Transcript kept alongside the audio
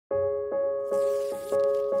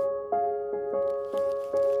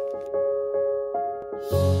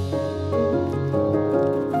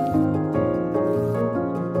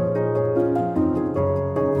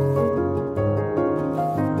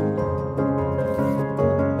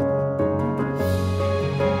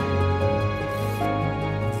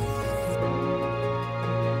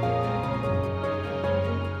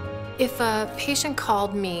patient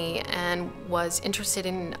called me and was interested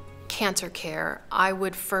in cancer care, I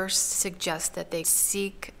would first suggest that they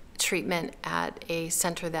seek treatment at a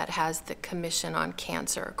center that has the Commission on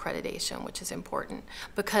Cancer accreditation, which is important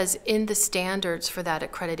because in the standards for that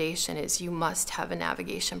accreditation is you must have a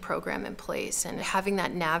navigation program in place, and having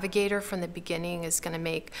that navigator from the beginning is going to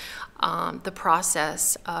make the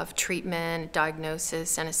process of treatment,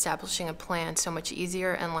 diagnosis, and establishing a plan so much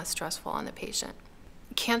easier and less stressful on the patient.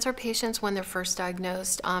 Cancer patients, when they're first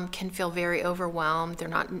diagnosed, can feel very overwhelmed. They're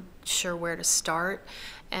not sure where to start.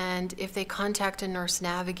 And if they contact a nurse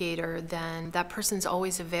navigator, then that person's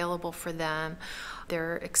always available for them.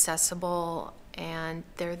 They're accessible and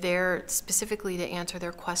they're there specifically to answer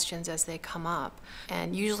their questions as they come up,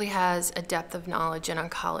 and usually has a depth of knowledge in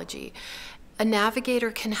oncology. A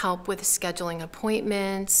navigator can help with scheduling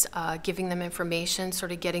appointments, giving them information,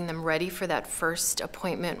 sort of getting them ready for that first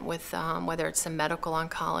appointment with whether it's a medical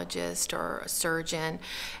oncologist or a surgeon,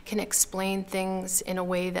 can explain things in a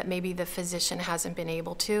way that maybe the physician hasn't been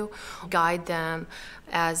able to, guide them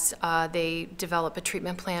as they develop a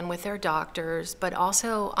treatment plan with their doctors, but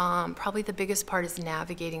also probably the biggest part is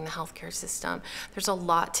navigating the healthcare system. There's a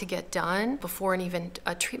lot to get done before even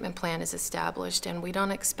a treatment plan is established, and we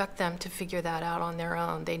don't expect them to figure that out on their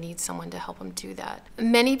own. They need someone to help them do that.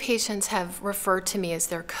 Many patients have referred to me as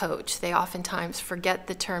their coach. They oftentimes forget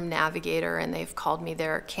the term navigator and they've called me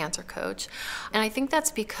their cancer coach. And I think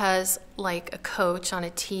that's because, like a coach on a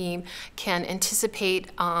team can anticipate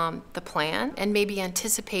the plan and maybe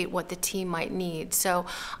anticipate what the team might need. So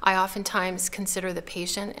I oftentimes consider the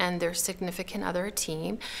patient and their significant other a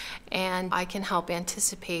team, and I can help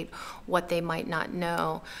anticipate what they might not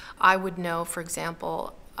know. I would know, for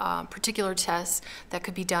example, particular tests that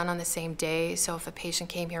could be done on the same day. So if a patient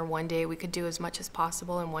came here one day, we could do as much as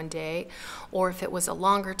possible in one day. Or if it was a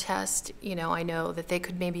longer test, I know that they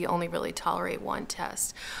could maybe only really tolerate one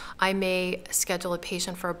test. I may schedule a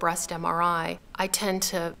patient for a breast MRI. I tend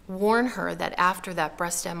to warn her that after that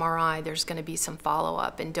breast MRI, there's going to be some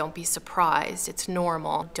follow-up, and don't be surprised. It's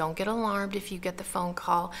normal. Don't get alarmed if you get the phone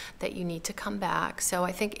call that you need to come back. So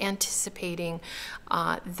I think anticipating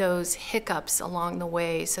those hiccups along the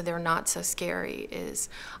way so they're not so scary is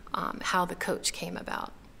how the coach came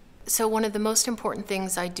about. So one of the most important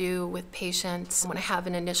things I do with patients when I have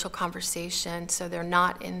an initial conversation so they're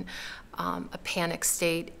not in a panic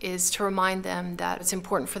state is to remind them that it's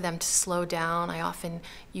important for them to slow down. I often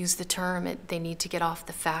use the term they need to get off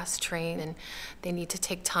the fast train, and they need to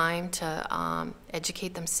take time to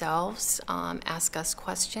educate themselves, ask us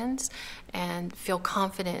questions, and feel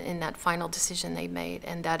confident in that final decision they made,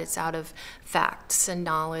 and that it's out of facts and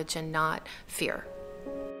knowledge and not fear.